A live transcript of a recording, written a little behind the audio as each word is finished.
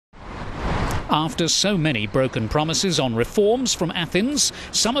After so many broken promises on reforms from Athens,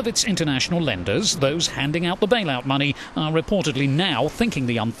 some of its international lenders, those handing out the bailout money, are reportedly now thinking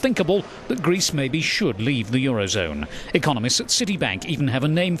the unthinkable, that Greece maybe should leave the eurozone. Economists at Citibank even have a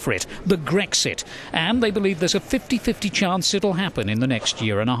name for it, the Grexit, and they believe there's a 50-50 chance it'll happen in the next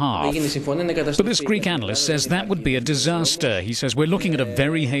year and a half. But this Greek analyst says that would be a disaster. He says we're looking at a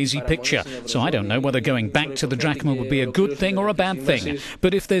very hazy picture, so I don't know whether going back to the drachma would be a good thing or a bad thing.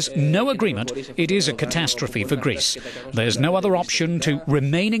 But if there's no agreement, it is a catastrophe for Greece. There's no other option to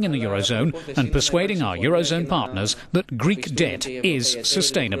remaining in the eurozone and persuading our eurozone partners that Greek debt is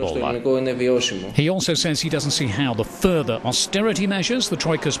sustainable. He also says he doesn't see how the further austerity measures the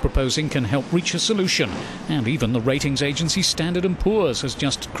Troika's proposing can help reach a solution. And even the ratings agency Standard & Poor's has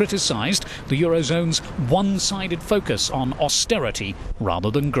just criticised the eurozone's one-sided focus on austerity rather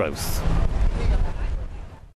than growth.